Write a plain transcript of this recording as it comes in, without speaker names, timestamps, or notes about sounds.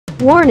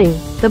Warning: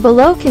 the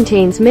below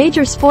contains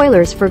major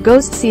spoilers for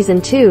Ghost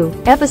Season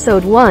 2,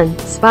 Episode 1,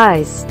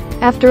 Spies.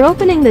 After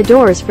opening the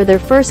doors for their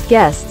first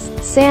guests,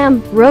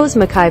 Sam, Rose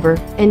McIver,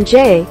 and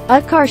Jay,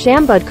 Utkarsh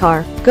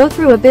Ambudkar, go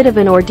through a bit of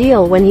an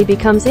ordeal when he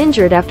becomes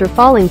injured after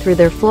falling through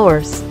their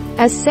floors.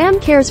 As Sam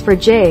cares for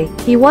Jay,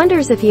 he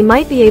wonders if he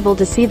might be able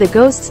to see the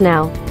ghosts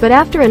now, but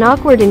after an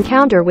awkward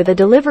encounter with a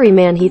delivery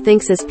man he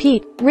thinks is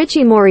Pete,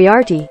 Richie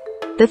Moriarty,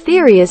 the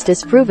theory is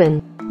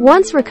disproven.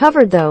 Once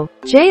recovered though,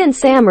 Jay and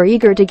Sam are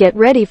eager to get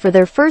ready for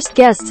their first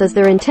guests as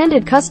their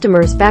intended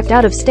customers backed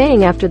out of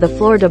staying after the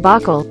floor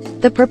debacle.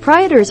 The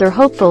proprietors are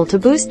hopeful to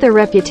boost their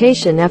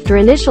reputation after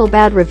initial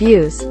bad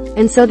reviews,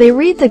 and so they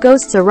read the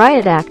ghosts a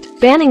riot act,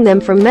 banning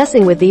them from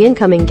messing with the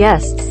incoming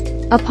guests.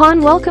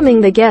 Upon welcoming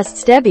the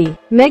guests Debbie,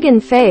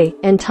 Meagen Fay,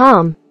 and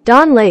Tom,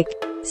 Don Lake,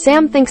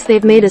 Sam thinks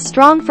they've made a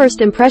strong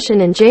first impression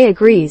and Jay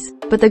agrees,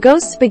 but the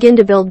ghosts begin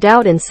to build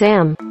doubt in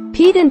Sam.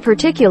 Pete in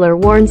particular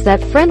warns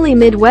that friendly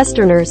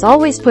Midwesterners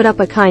always put up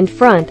a kind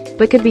front,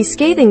 but could be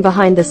scathing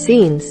behind the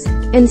scenes.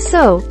 And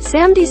so,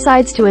 Sam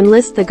decides to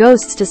enlist the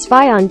ghosts to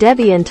spy on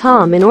Debbie and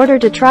Tom in order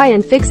to try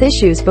and fix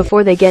issues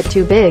before they get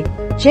too big.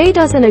 Jay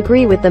doesn't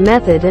agree with the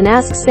method and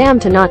asks Sam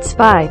to not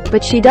spy,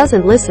 but she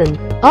doesn't listen.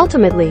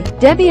 Ultimately,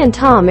 Debbie and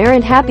Tom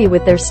aren't happy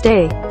with their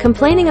stay,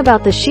 complaining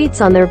about the sheets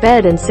on their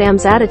bed and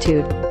Sam's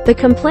attitude. The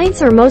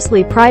complaints are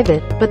mostly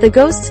private, but the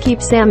ghosts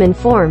keep Sam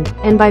informed,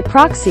 and by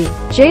proxy,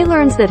 Jay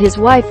learns that his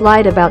wife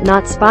lied about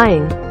not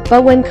spying.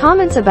 But when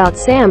comments about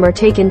Sam are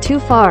taken too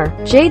far,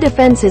 Jay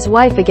defends his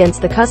wife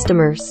against the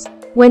customers.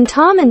 When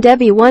Tom and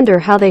Debbie wonder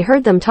how they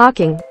heard them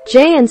talking,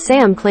 Jay and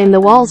Sam claim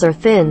the walls are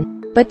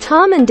thin. But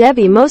Tom and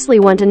Debbie mostly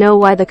want to know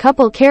why the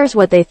couple cares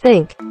what they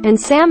think, and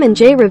Sam and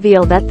Jay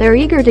reveal that they're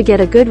eager to get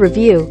a good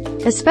review,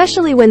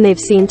 especially when they've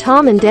seen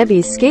Tom and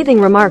Debbie's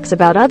scathing remarks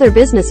about other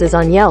businesses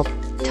on Yelp.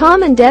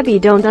 Tom and Debbie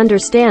don't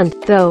understand,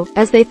 though,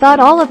 as they thought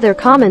all of their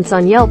comments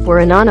on Yelp were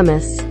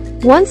anonymous.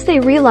 Once they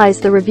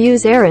realize the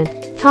reviews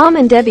aren't, Tom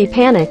and Debbie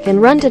panic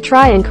and run to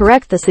try and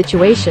correct the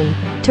situation.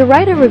 To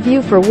write a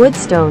review for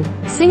Woodstone,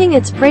 singing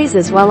its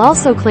praises while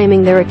also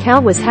claiming their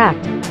account was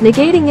hacked,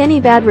 negating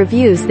any bad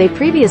reviews they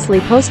previously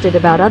posted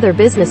about other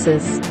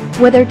businesses.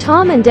 Whether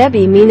Tom and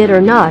Debbie mean it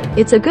or not,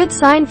 it's a good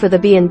sign for the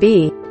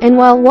B&B, and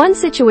while one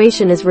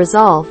situation is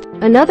resolved,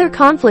 another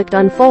conflict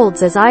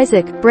unfolds as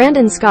Isaac,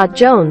 Brandon Scott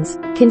Jones,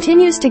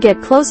 continues to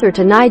get closer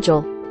to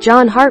Nigel,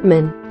 John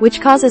Hartman,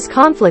 which causes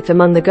conflict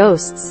among the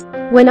ghosts.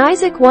 When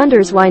Isaac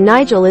wonders why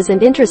Nigel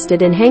isn't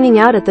interested in hanging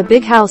out at the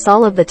big house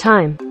all of the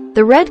time,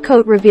 the red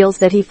coat reveals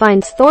that he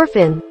finds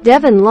Thorfinn,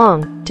 Devan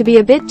Long, to be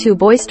a bit too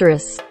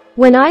boisterous.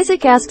 When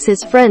Isaac asks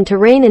his friend to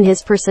rein in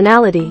his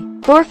personality,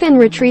 Thorfinn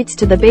retreats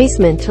to the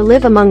basement to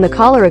live among the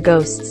cholera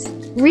ghosts.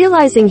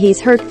 Realizing he's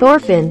hurt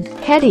Thorfinn,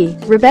 Hetty,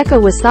 Rebecca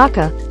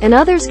Wisocky, and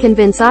others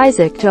convince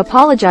Isaac to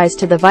apologize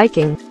to the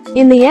Viking.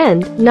 In the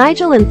end,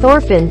 Nigel and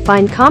Thorfinn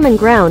find common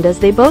ground as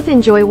they both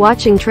enjoy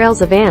watching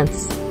trails of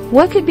ants.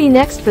 What could be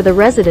next for the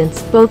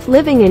residents, both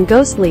living and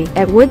ghostly,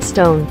 at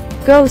Woodstone?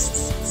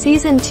 Ghosts,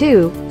 Season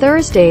 2,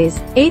 Thursdays,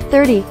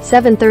 8:30,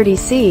 7:30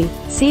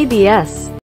 CBS.